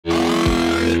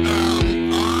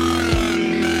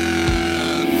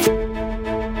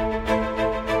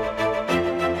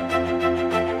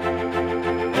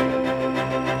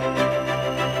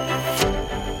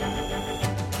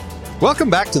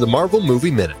Welcome back to the Marvel Movie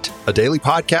Minute, a daily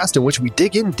podcast in which we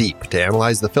dig in deep to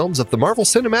analyze the films of the Marvel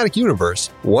Cinematic Universe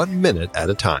 1 minute at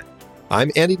a time.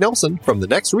 I'm Andy Nelson from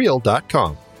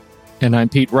thenextreel.com. And I'm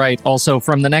Pete Wright, also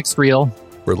from The Next Reel.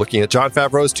 We're looking at Jon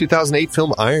Favreau's 2008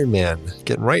 film Iron Man,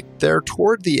 getting right there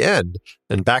toward the end.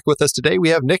 And back with us today, we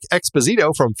have Nick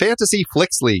Exposito from Fantasy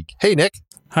Flicks League. Hey, Nick.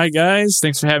 Hi, guys.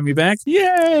 Thanks for having me back.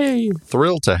 Yay!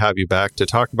 Thrilled to have you back to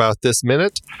talk about this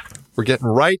minute. We're getting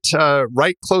right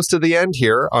close to the end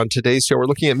here on today's show. We're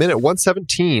looking at minute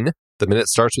 117. The minute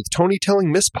starts with Tony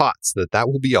telling Miss Potts that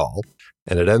will be all.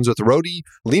 And it ends with Rhodey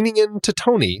leaning into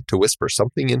Tony to whisper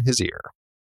something in his ear.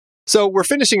 So we're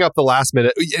finishing up the last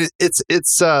minute. It's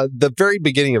the very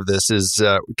beginning of this is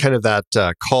kind of that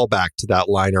callback to that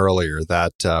line earlier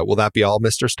that, will that be all,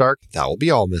 Mr. Stark? That will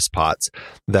be all, Miss Potts,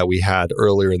 that we had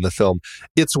earlier in the film.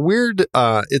 It's weird.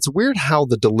 It's weird how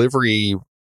the delivery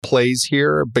plays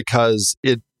here because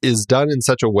it is done in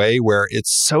such a way where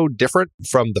it's so different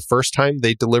from the first time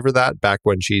they deliver that back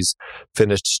when she's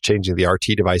finished changing the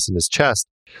RT device in his chest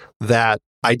that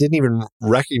I didn't even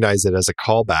recognize it as a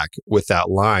callback with that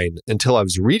line until I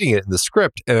was reading it in the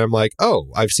script. And I'm like,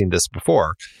 oh, I've seen this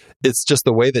before. It's just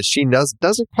the way that she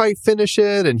doesn't quite finish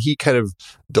it and he kind of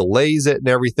delays it and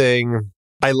everything.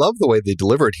 I love the way they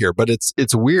deliver it here, but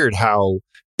it's weird how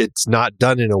it's not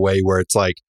done in a way where it's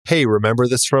like, hey, remember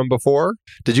this from before?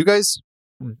 Did you guys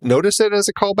notice it as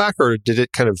a callback or did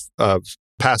it kind of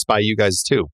pass by you guys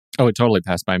too? Oh, it totally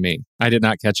passed by me. I did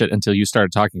not catch it until you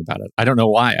started talking about it. I don't know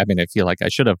why. I mean, I feel like I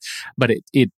should have. But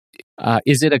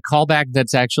is it a callback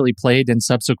that's actually played in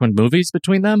subsequent movies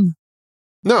between them?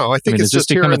 No, I think it's just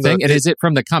become here a thing. And is it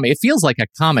from the comic? It feels like a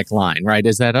comic line, right?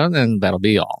 Is that, and that'll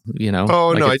be all, you know? Oh,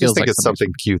 like no, I just think like it's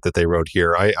something cute that they wrote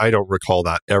here. I don't recall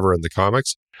that ever in the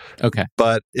comics. Okay.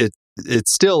 But it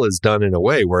still is done in a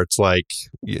way where it's like,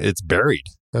 it's buried.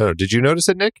 Oh, did you notice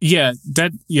it, Nick? Yeah,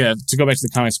 to go back to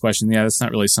the comics question, that's not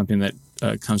really something that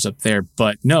comes up there.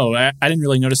 But no, I didn't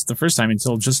really notice it the first time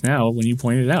until just now when you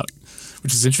pointed it out,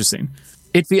 which is interesting.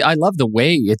 I love the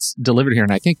way it's delivered here,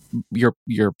 and I think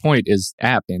your point is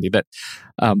apt, Andy, that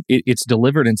it's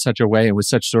delivered in such a way and with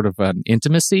such sort of an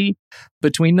intimacy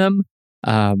between them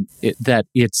that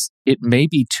it may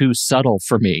be too subtle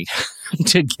for me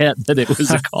to get that it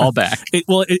was a callback.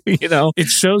 It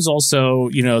shows also,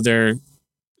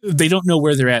 they don't know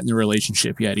where they're at in the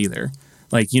relationship yet either.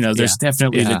 Like, there's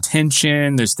definitely the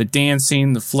tension, there's the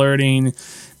dancing, the flirting,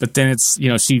 but then it's,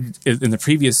 she, in the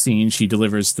previous scene, she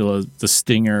delivers the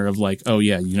stinger of like, oh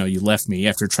yeah, you left me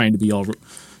after trying to be all,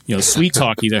 sweet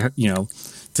talky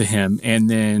to him. And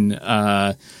then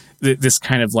this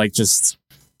kind of like just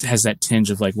has that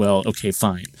tinge of like, well, okay,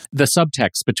 fine. The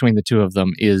subtext between the two of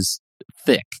them is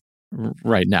thick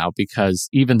right now because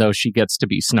even though she gets to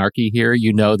be snarky here,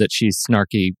 you know that she's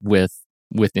snarky with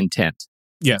intent.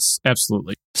 Yes,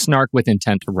 absolutely. Snark with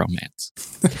intent to romance.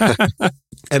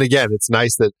 And again, it's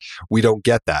nice that we don't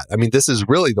get that. I mean, this is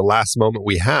really the last moment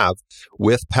we have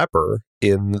with Pepper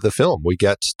in the film. We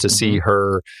get to see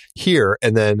her here.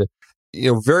 And then,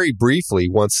 very briefly,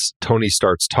 once Tony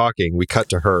starts talking, we cut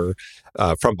to her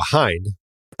from behind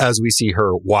as we see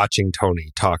her watching Tony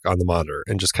talk on the monitor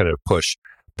and just kind of push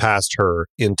past her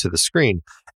into the screen.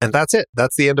 And that's it.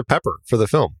 That's the end of Pepper for the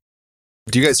film.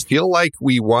 Do you guys feel like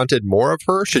we wanted more of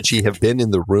her? Should she have been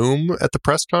in the room at the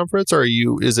press conference, or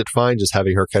is it fine just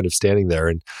having her kind of standing there?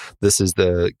 And this is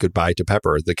the goodbye to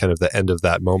Pepper, the kind of the end of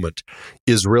that moment.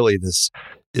 Is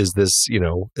this,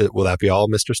 will that be all,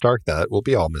 Mr. Stark? That will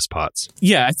be all, Miss Potts.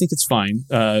 Yeah, I think it's fine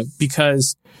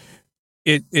because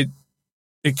it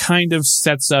kind of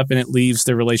sets up and it leaves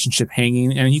the relationship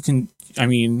hanging.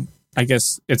 And I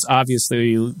guess it's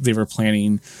obviously they were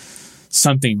planning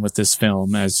something with this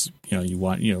film, as you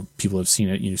want, people have seen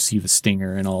it, you see the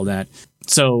stinger and all that.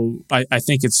 So I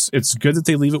think it's good that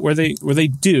they leave it where they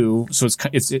do. So it's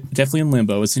definitely in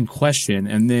limbo. It's in question,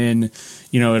 and then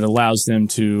it allows them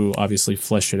to obviously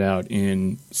flesh it out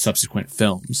in subsequent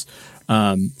films.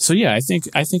 So yeah, I think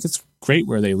it's great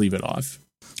where they leave it off.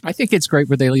 I think it's great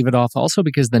where they leave it off also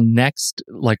because the next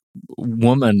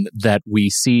woman that we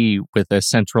see with a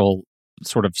central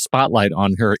sort of spotlight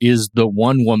on her is the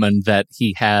one woman that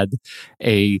he had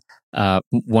a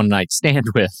one night stand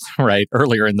with right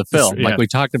earlier in the film. Yeah. Like we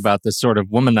talked about this sort of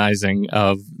womanizing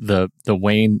of the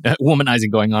Wayne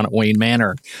womanizing going on at Wayne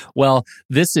Manor. Well,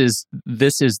 these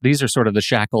are sort of the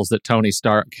shackles that Tony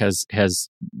Stark has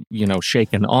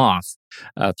shaken off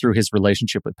through his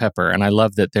relationship with Pepper. And I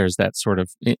love that there's that sort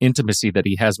of intimacy that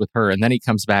he has with her. And then he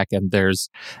comes back and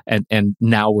and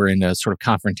now we're in a sort of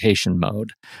confrontation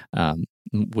mode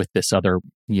with this other,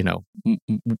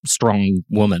 strong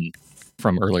woman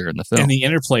from earlier in the film. And the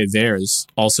interplay there is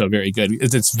also very good.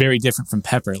 It's very different from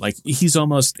Pepper. Like, he's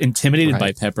almost intimidated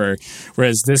by Pepper,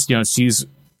 whereas this,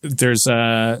 there's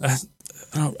I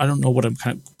don't know what I'm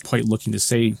kind of quite looking to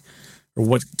say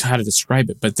or how to describe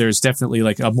it, but there's definitely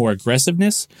like a more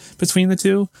aggressiveness between the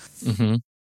two. Mm-hmm.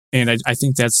 And I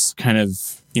think that's kind of,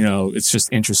 it's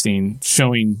just interesting,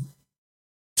 showing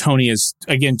Tony is,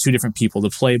 again, two different people. The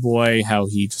playboy, how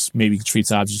he just maybe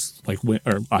treats objects like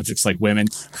women,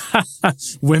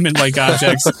 women like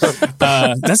objects.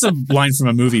 That's a line from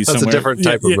a movie somewhere. That's a different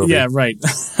type of movie. Yeah, right.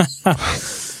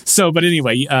 So, but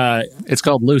anyway, it's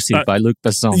called Lucy by Luc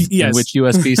Besson, yes. in which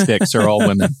USB sticks are all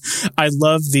women. I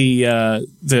love the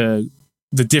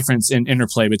difference in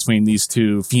interplay between these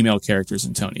two female characters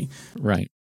and Tony.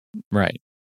 Right.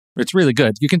 It's really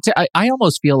good. You can. I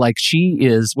almost feel like she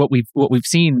is what we've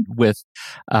seen with,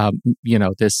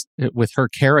 this with her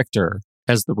character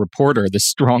as the reporter, the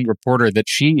strong reporter, that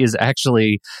she is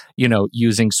actually,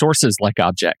 using sources like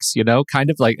objects. Kind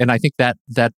of like, and I think that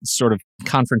sort of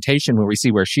confrontation where we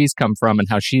see where she's come from and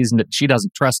how she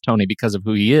doesn't trust Tony because of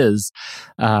who he is,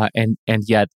 and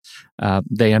yet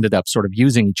they ended up sort of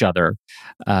using each other.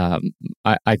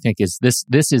 I think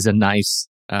this is a nice.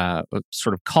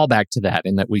 Sort of callback to that,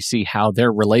 in that we see how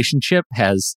their relationship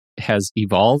has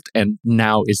evolved, and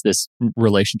now is this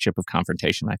relationship of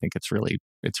confrontation. I think it's really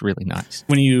nice.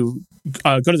 When you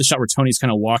go to the shot where Tony's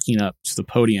kind of walking up to the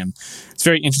podium, it's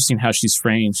very interesting how she's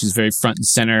framed. She's very front and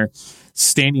center,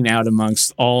 standing out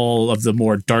amongst all of the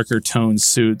more darker toned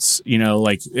suits.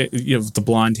 The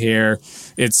blonde hair.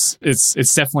 It's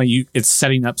definitely it's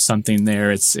setting up something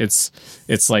there.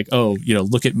 It's like, oh,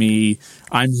 look at me.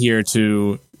 I'm here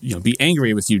to be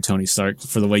angry with you, Tony Stark,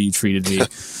 for the way you treated me.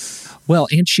 Well,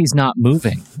 and she's not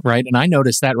moving, right? And I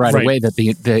noticed that right away, that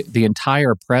the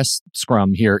entire press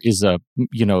scrum here is a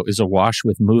wash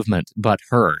with movement, but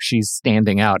she's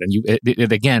standing out, and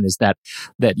it again is that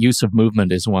use of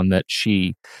movement is one that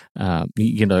she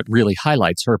really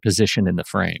highlights her position in the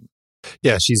frame.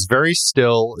 Yeah, she's very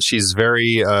still. She's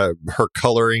very, her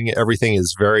coloring, everything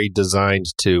is very designed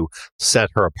to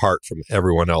set her apart from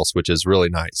everyone else, which is really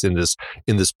nice. In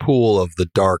this pool of the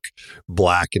dark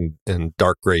black and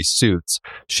dark gray suits,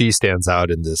 she stands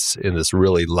out in this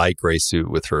really light gray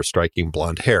suit with her striking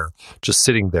blonde hair, just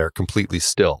sitting there completely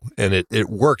still. And it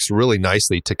works really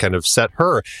nicely to kind of set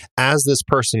her as this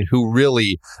person who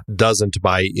really doesn't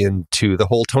buy into the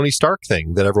whole Tony Stark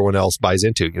thing that everyone else buys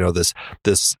into.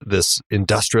 This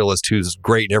industrialist who's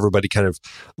great and everybody kind of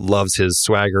loves his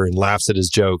swagger and laughs at his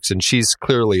jokes, and she's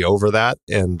clearly over that,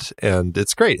 and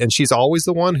it's great. And she's always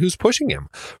the one who's pushing him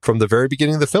from the very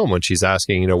beginning of the film when she's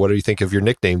asking, what do you think of your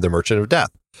nickname, the Merchant of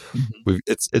Death? Mm-hmm.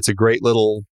 It's a great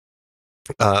little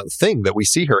thing that we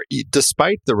see her,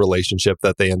 despite the relationship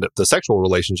that the sexual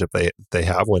relationship they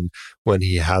have when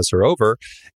he has her over.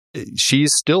 She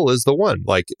still is the one,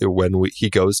 like when he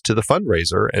goes to the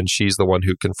fundraiser, and she's the one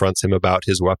who confronts him about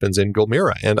his weapons in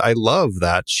Gulmira. And I love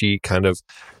that she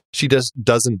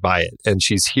doesn't buy it. And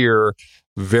she's here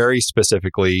very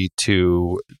specifically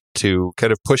to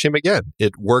kind of push him again.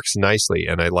 It works nicely.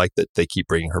 And I like that they keep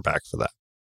bringing her back for that.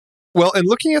 Well, and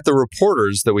looking at the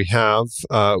reporters that we have,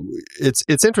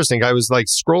 it's interesting. I was like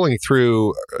scrubbing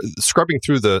through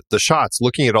the shots,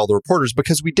 looking at all the reporters,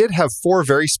 because we did have 4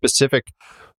 very specific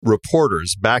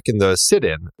reporters back in the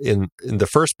sit-in in the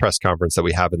first press conference that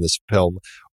we have in this film.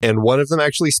 And one of them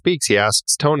actually speaks. He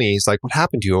asks Tony, he's like, what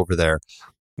happened to you over there?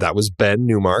 That was Ben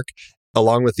Newmark,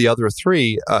 along with the other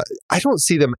 3. I don't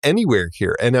see them anywhere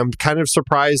here. And I'm kind of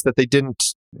surprised that they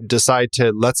didn't decide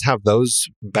to let's have those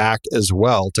back as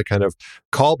well, to kind of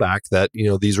call back that,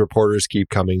 these reporters keep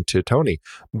coming to Tony.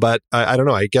 But I don't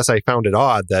know. I guess I found it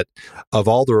odd that of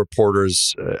all the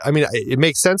reporters, it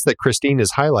makes sense that Christine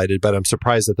is highlighted, but I'm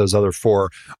surprised that those other 4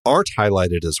 aren't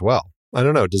highlighted as well. I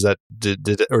don't know. Does that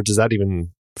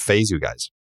even faze you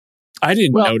guys? I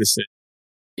didn't notice it.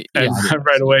 Yeah,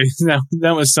 right away.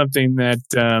 That was something that,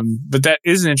 but that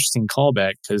is an interesting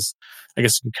callback, because I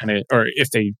guess you kind of, or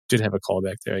if they did have a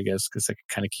callback there, I guess, because they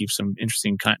could kind of keep some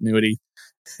interesting continuity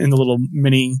in the little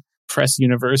mini press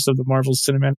universe of the Marvel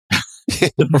Cinematic.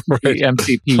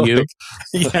 The MCPU.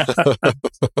 Yeah.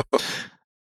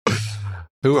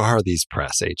 Who are these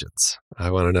press agents? I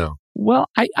want to know. Well,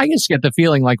 I just get the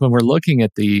feeling like when we're looking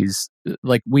at these,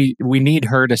 like we need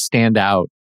her to stand out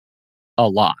a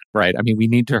lot, right? We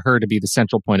need her to be the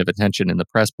central point of attention in the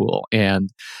press pool. And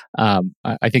I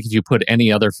think if you put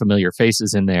any other familiar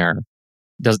faces in there,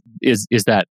 does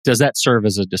that serve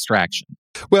as a distraction?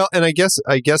 Well, and I guess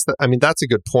that, I mean, that's a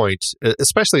good point,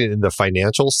 especially in the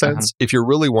financial sense. If you're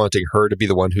really wanting her to be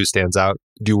the one who stands out,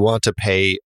 do you want to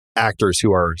pay actors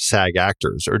who are SAG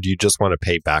actors, or do you just want to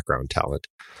pay background talent?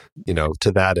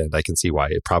 To that end, I can see why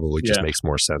it probably just makes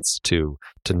more sense to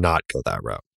not go that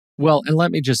route. Well, and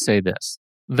let me just say this.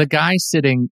 The guy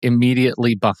sitting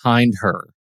immediately behind her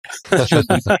should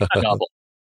be double,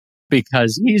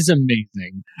 because he's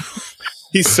amazing.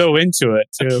 He's so into it,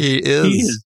 too. He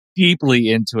is deeply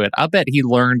into it. I bet he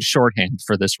learned shorthand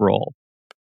for this role.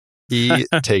 He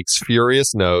takes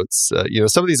furious notes.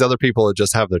 Some of these other people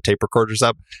just have their tape recorders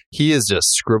up. He is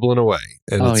just scribbling away,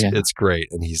 and it's great.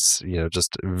 And he's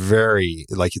just very,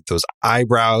 like, those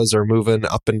eyebrows are moving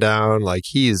up and down. Like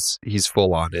he's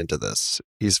full on into this.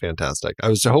 He's fantastic. I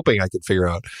was hoping I could figure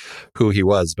out who he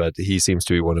was, but he seems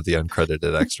to be one of the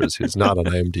uncredited extras who's not on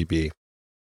IMDb.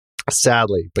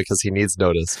 Sadly, because he needs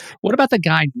notice. What about the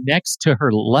guy next to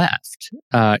her left?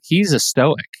 He's a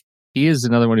stoic. He is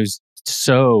another one who's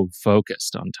so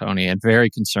focused on Tony and very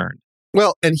concerned.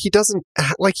 Well, and he doesn't,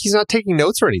 like, he's not taking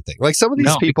notes or anything. Like some of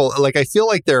these people, like, I feel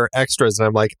like they're extras, and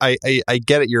I'm like, I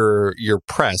get it, you're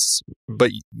press, but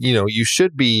you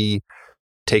should be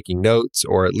taking notes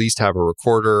or at least have a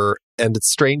recorder. And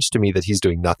it's strange to me that he's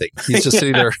doing nothing. He's just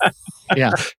sitting there,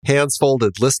 hands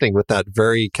folded, listening with that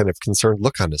very kind of concerned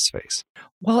look on his face.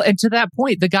 Well, and to that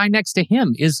point, the guy next to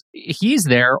him he's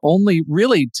there only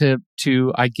really to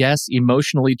I guess,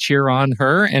 emotionally cheer on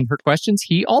her and her questions.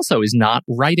 He also is not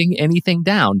writing anything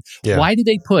down. Yeah. Why do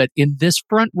they put in this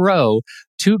front row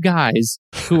two guys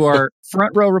who are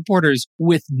front row reporters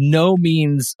with no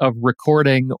means of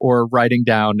recording or writing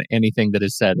down anything that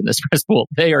is said in this press pool?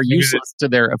 They are useless to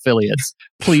their affiliates.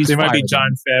 Please, they might be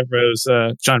Jon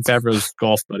Favreau's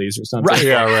golf buddies or something. Right?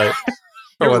 Yeah, right.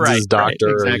 Or one's his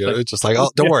doctor. Right, exactly. It's just like,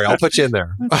 oh, don't worry, I'll put you in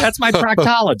there. That's my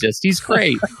proctologist. He's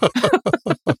great.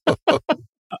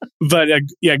 But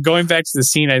going back to the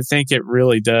scene, I think it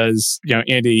really does.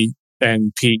 Andy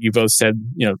and Pete, you both said,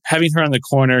 having her on the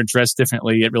corner dressed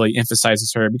differently, it really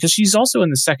emphasizes her because she's also in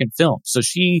the second film. So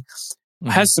she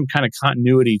has some kind of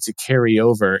continuity to carry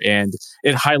over, and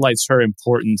it highlights her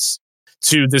importance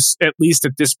to this, at least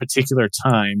at this particular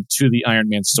time, to the Iron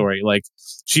Man story. Like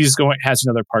has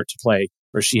another part to play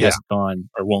where she hasn't gone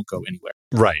or won't go anywhere.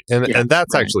 Right. And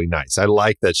that's actually nice. I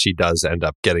like that she does end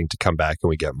up getting to come back and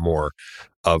we get more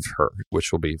of her,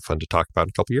 which will be fun to talk about in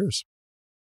a couple years.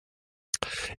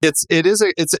 It's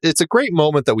a great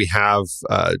moment that we have,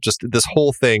 just this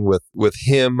whole thing with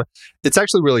him. It's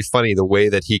actually really funny the way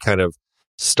that he kind of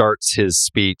starts his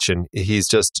speech, and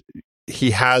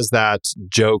he has that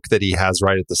joke that he has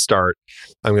right at the start.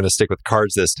 I'm going to stick with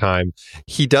cards this time.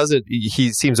 He does it.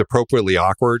 He seems appropriately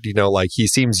awkward, like he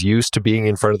seems used to being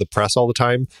in front of the press all the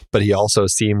time, but he also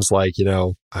seems like,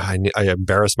 I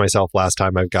embarrassed myself last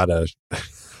time. I've got to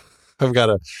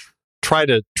try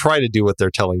to do what they're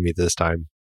telling me this time.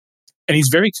 And he's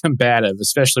very combative,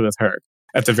 especially with her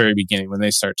at the very beginning when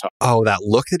they start talking. Oh, that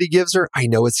look that he gives her. I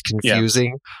know it's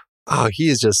confusing. Yeah. Oh, he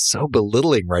is just so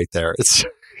belittling right there.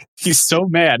 He's so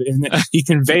mad, and he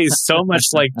conveys so much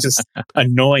like just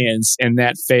annoyance in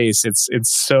that face. It's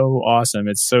so awesome.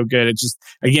 It's so good. It just,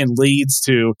 again, leads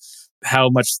to how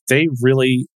much they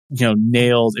really,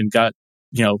 nailed and got,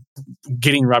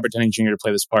 getting Robert Downey Jr. to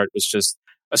play this part was just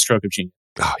a stroke of genius.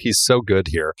 Oh, he's so good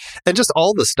here. And just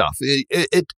all the stuff.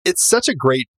 It's such a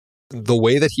great, the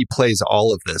way that he plays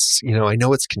all of this, I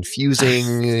know it's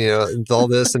confusing, and all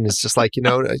this, and it's just like,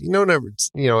 never,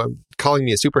 calling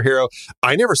me a superhero.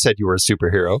 I never said you were a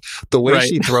superhero. The way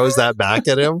she throws that back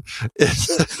at him is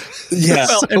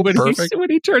so and when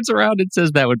he turns around and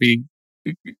says that would be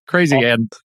crazy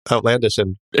and outlandish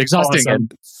and exhausting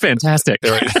and fantastic.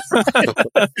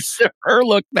 Her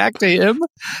look back to him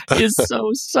is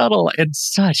so subtle and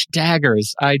such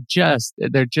daggers.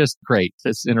 They're just great.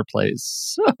 This interplay is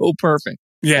so perfect.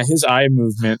 Yeah, his eye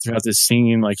movement throughout this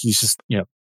scene, like he's just,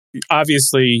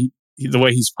 obviously the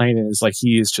way he's playing it is like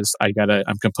he is just,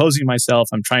 I'm composing myself.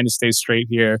 I'm trying to stay straight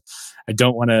here. I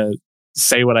don't want to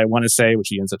say what I want to say, which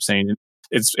he ends up saying.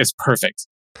 It's perfect.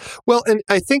 Well, and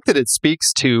I think that it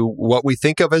speaks to what we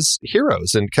think of as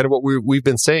heroes and kind of what we've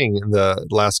been saying in the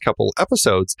last couple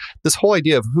episodes, this whole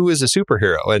idea of who is a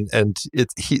superhero. And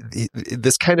it's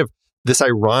this kind of, this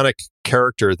ironic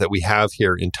character that we have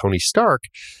here in Tony Stark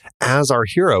as our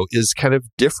hero is kind of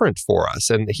different for us.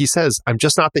 And he says, I'm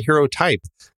just not the hero type.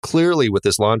 Clearly, with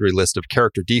this laundry list of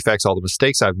character defects, all the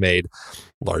mistakes I've made,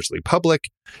 largely public,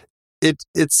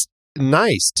 it's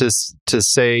nice to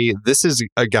say this is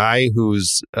a guy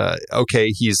who's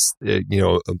he's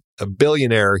a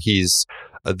billionaire, he's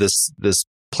this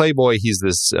playboy, he's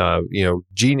this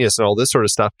genius and all this sort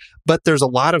of stuff. But there's a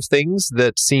lot of things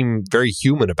that seem very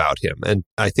human about him, and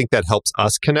I think that helps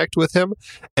us connect with him.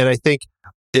 And I think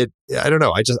I don't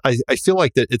know. I feel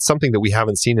like that it's something that we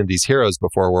haven't seen in these heroes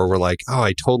before, where we're like, oh,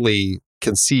 I totally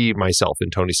can see myself in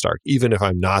Tony Stark, even if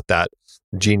I'm not that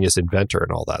genius inventor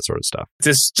and all that sort of stuff.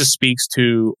 This just speaks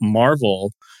to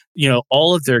Marvel,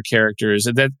 all of their characters,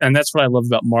 and that's what I love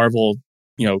about Marvel,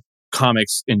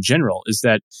 comics in general, is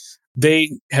that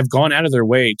they have gone out of their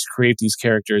way to create these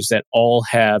characters that all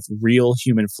have real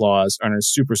human flaws and are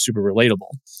super, super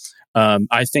relatable.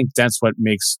 I think that's what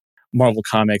makes Marvel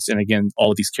Comics, and again,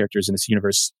 all of these characters in this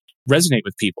universe, resonate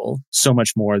with people so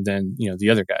much more than the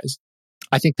other guys.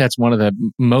 I think that's one of the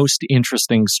most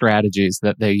interesting strategies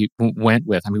that they went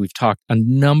with. I mean, we've talked a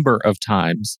number of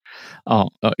times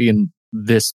in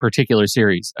this particular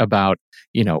series about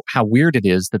how weird it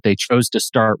is that they chose to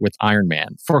start with Iron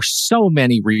Man for so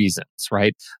many reasons,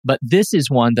 right? But this is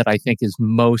one that I think is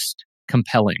most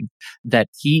compelling, that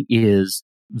he is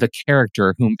the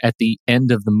character whom at the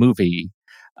end of the movie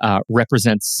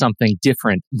represents something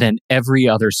different than every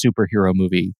other superhero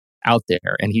movie out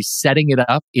there. And he's setting it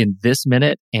up in this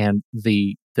minute, and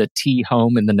the T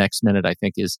home in the next minute, I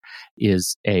think is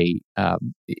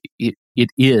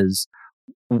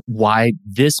why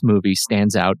this movie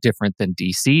stands out different than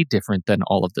DC, different than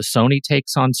all of the Sony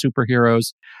takes on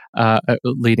superheroes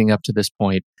leading up to this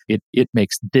point. It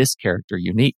makes this character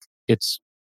unique. It's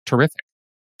terrific.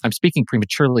 I'm speaking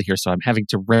prematurely here, so I'm having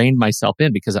to rein myself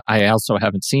in because I also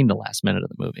haven't seen the last minute of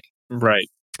the movie. Right.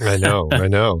 I know.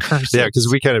 Yeah, because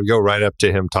we kind of go right up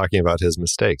to him talking about his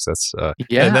mistakes. That's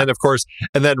and then of course,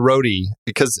 Rhodey,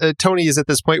 because Tony is at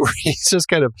this point where he's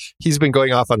just he's been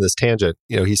going off on this tangent.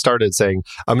 He started saying,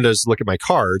 "I'm going to just look at my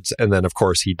cards," and then of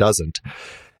course he doesn't.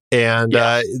 And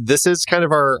this is kind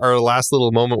of our last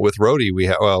little moment with Rhodey.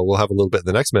 We'll have a little bit in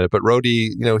the next minute, but Rhodey,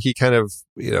 he kind of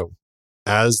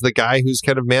as the guy who's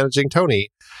kind of managing Tony,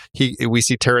 we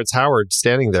see Terrence Howard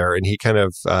standing there, and he kind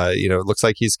of, it looks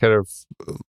like he's kind of,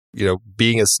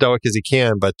 being as stoic as he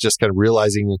can, but just kind of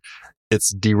realizing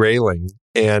it's derailing.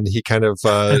 And he kind of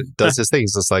does his thing.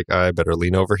 He's just like, I better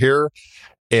lean over here.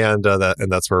 And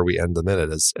that's where we end the minute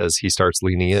as he starts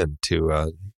leaning in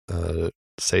to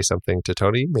say something to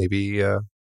Tony. Maybe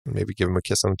give him a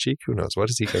kiss on the cheek. Who knows? What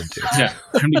is he going to do? Yeah,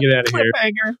 time to get out of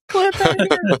here.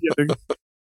 Cliffhanger.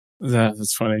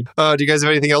 That's funny. Do you guys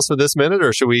have anything else for this minute,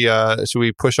 or should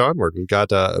we push onward? We've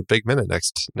got a big minute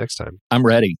next time. I'm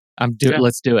ready.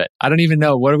 Let's do it. I don't even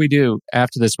know, what do we do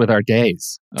after this with our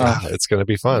days? It's going to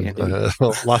be fun.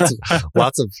 Lots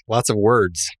of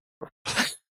words.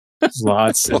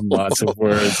 Lots and lots of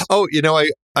words. Oh,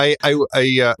 I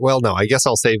guess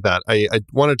I'll save that. I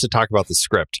wanted to talk about the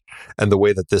script and the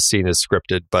way that this scene is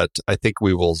scripted, but I think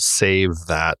we will save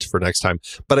that for next time.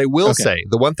 But I will say,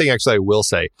 the one thing actually I will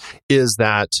say is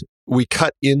that we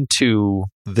cut into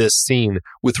this scene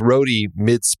with Rhodey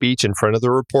mid-speech in front of the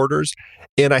reporters.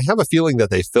 And I have a feeling that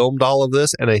they filmed all of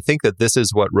this. And I think that this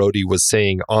is what Rhodey was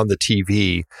saying on the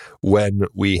TV when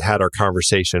we had our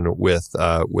conversation with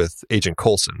Agent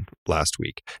Coulson last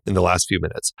week in the last few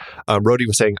minutes. Rhodey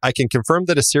was saying, I can confirm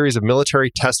that a series of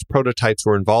military test prototypes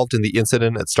were involved in the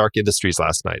incident at Stark Industries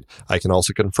last night. I can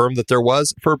also confirm that there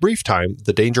was, for a brief time,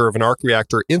 the danger of an arc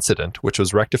reactor incident, which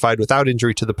was rectified without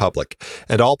injury to the public,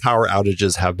 and all power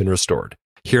outages have been restored.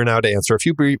 Here now to answer a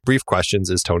few brief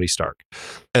questions is Tony Stark.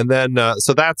 And then,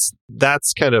 so that's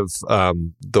kind of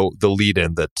the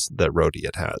lead-in that Rhodey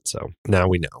had. So now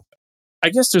we know.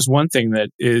 I guess there's one thing that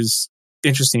is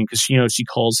interesting because, she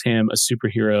calls him a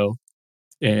superhero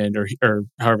and or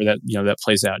however that, that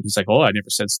plays out. He's like, oh, I never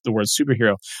said the word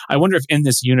superhero. I wonder if in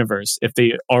this universe, if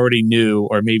they already knew,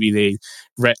 or maybe they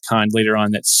retconned later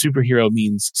on that superhero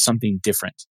means something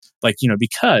different. Like,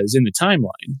 because in the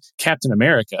timeline, Captain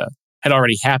America had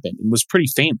already happened and was pretty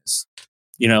famous,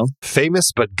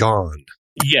 Famous but gone.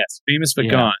 Yes, famous but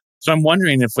gone. So I'm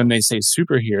wondering if when they say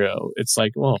superhero, it's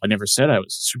like, well, I never said I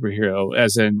was a superhero,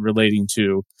 as in relating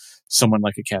to someone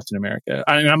like a Captain America.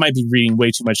 I might be reading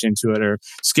way too much into it or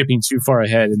skipping too far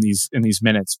ahead in these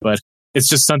minutes, but it's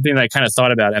just something that I kind of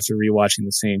thought about after rewatching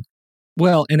the scene.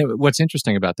 Well, and what's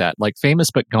interesting about that, like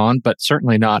famous but gone, but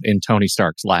certainly not in Tony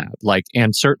Stark's lab,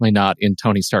 and certainly not in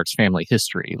Tony Stark's family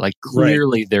history. Like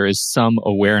clearly there is some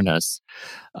awareness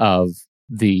of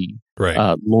the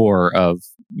lore of,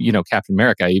 Captain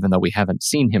America, even though we haven't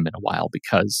seen him in a while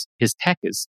because his tech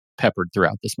is peppered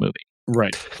throughout this movie.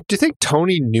 Right. Do you think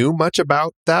Tony knew much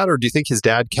about that, or do you think his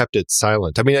dad kept it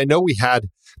silent? I mean, I know we had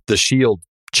the SHIELD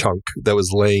chunk that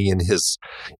was laying in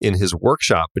his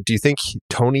workshop. But do you think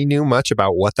Tony knew much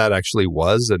about what that actually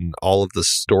was and all of the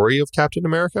story of Captain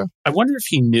America? I wonder if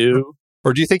he knew.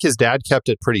 Or do you think his dad kept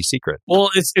it pretty secret? Well,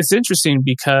 it's interesting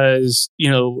because,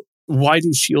 why do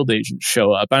S.H.I.E.L.D. agents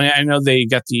show up? I know they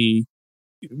got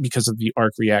because of the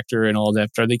arc reactor and all that.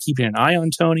 Are they keeping an eye on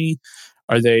Tony?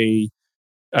 Are they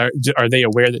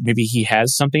aware that maybe he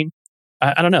has something?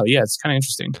 I don't know. Yeah, it's kind of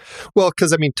interesting. Well,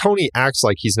 because Tony acts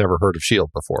like he's never heard of S.H.I.E.L.D.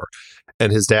 before,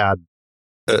 and his dad,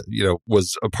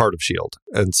 was a part of S.H.I.E.L.D.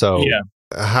 And so,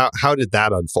 how did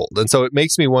that unfold? And so it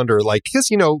makes me wonder, because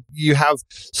you have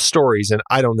stories, and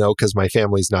I don't know because my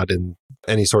family's not in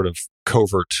any sort of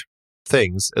covert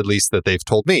things, at least that they've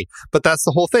told me. But that's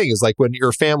the whole thing, is like when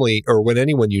your family or when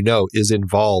anyone is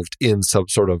involved in some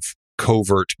sort of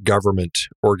covert government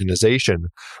organization,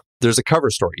 there's a cover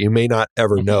story. You may not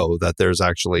ever know that there's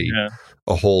actually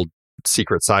a whole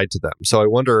secret side to them. So I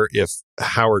wonder if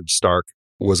Howard Stark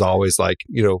was always like,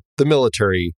 the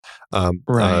military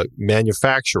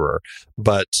manufacturer,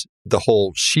 but the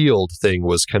whole S.H.I.E.L.D. thing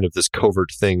was kind of this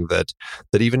covert thing that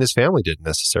even his family didn't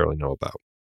necessarily know about.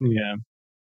 Yeah.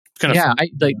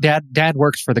 Dad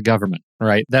works for the government,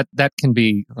 right? That can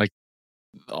be like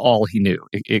all he knew.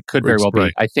 It could very well be.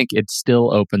 Right. I think it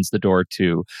still opens the door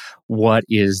to what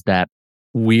is that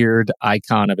weird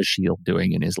icon of a S.H.I.E.L.D.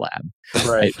 doing in his lab.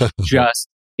 Right.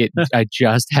 I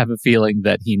just have a feeling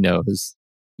that he knows,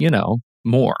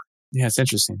 more. Yeah, it's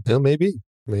interesting. Yeah, maybe,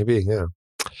 yeah.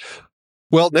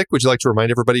 Well, Nick, would you like to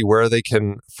remind everybody where they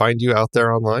can find you out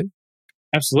there online?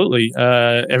 Absolutely.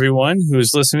 Everyone who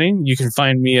is listening, you can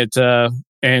find me at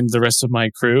and the rest of my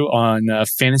crew on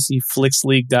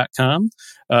fantasyflixleague.com.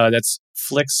 That's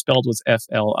Flix spelled with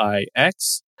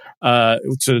F-L-I-X.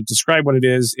 To describe what it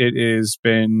has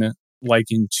been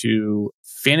likened to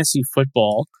fantasy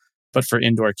football, but for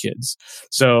indoor kids.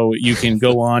 So you can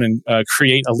go on and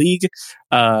create a league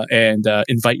and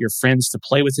invite your friends to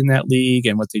play within that league.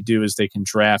 And what they do is they can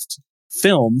draft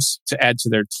films to add to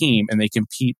their team, and they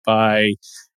compete by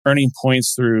earning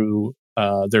points through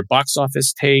their box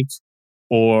office take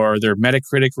or their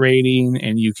Metacritic rating,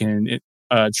 and you can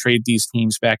trade these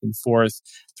teams back and forth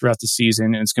throughout the season,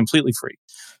 and it's completely free.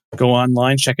 Go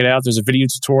online, check it out. There's a video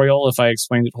tutorial if I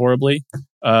explained it horribly.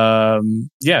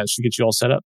 It should get you all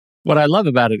set up. What I love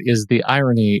about it is the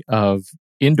irony of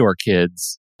indoor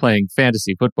kids playing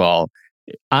fantasy football.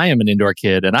 I am an indoor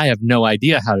kid and I have no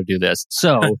idea how to do this.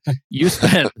 So you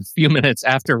spent a few minutes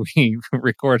after we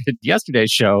recorded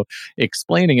yesterday's show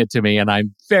explaining it to me. And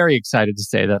I'm very excited to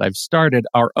say that I've started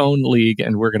our own league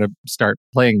and we're going to start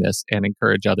playing this and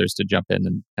encourage others to jump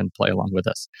in and play along with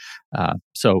us.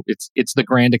 So it's the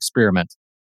grand experiment.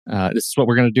 This is what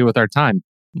we're going to do with our time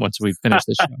once we finish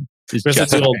this show. A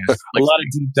lot of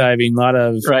deep diving, a lot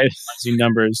of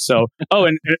numbers. So,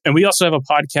 and we also have a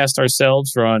podcast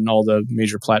ourselves. We're on all the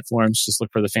major platforms. Just look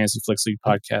for the Fantasy Flix League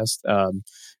podcast.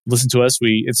 Listen to us.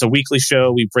 It's a weekly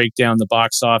show. We break down the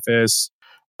box office.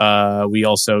 We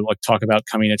also talk about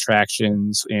coming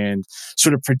attractions and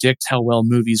sort of predict how well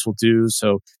movies will do.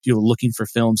 So if you're looking for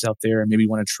films out there and maybe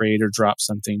want to trade or drop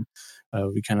something,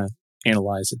 we kind of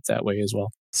analyze it that way as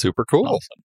well. Super cool.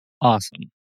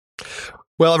 Awesome.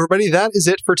 Well, everybody, that is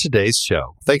it for today's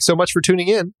show. Thanks so much for tuning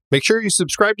in. Make sure you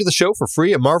subscribe to the show for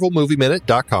free at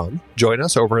MarvelMovieMinute.com. Join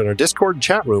us over in our Discord and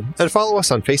chat room, and follow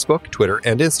us on Facebook, Twitter,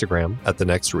 and Instagram at The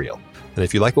Next Reel. And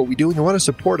if you like what we do and you want to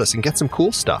support us and get some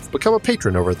cool stuff, become a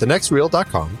patron over at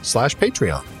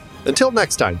thenextreel.com/Patreon. Until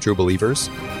next time, true believers.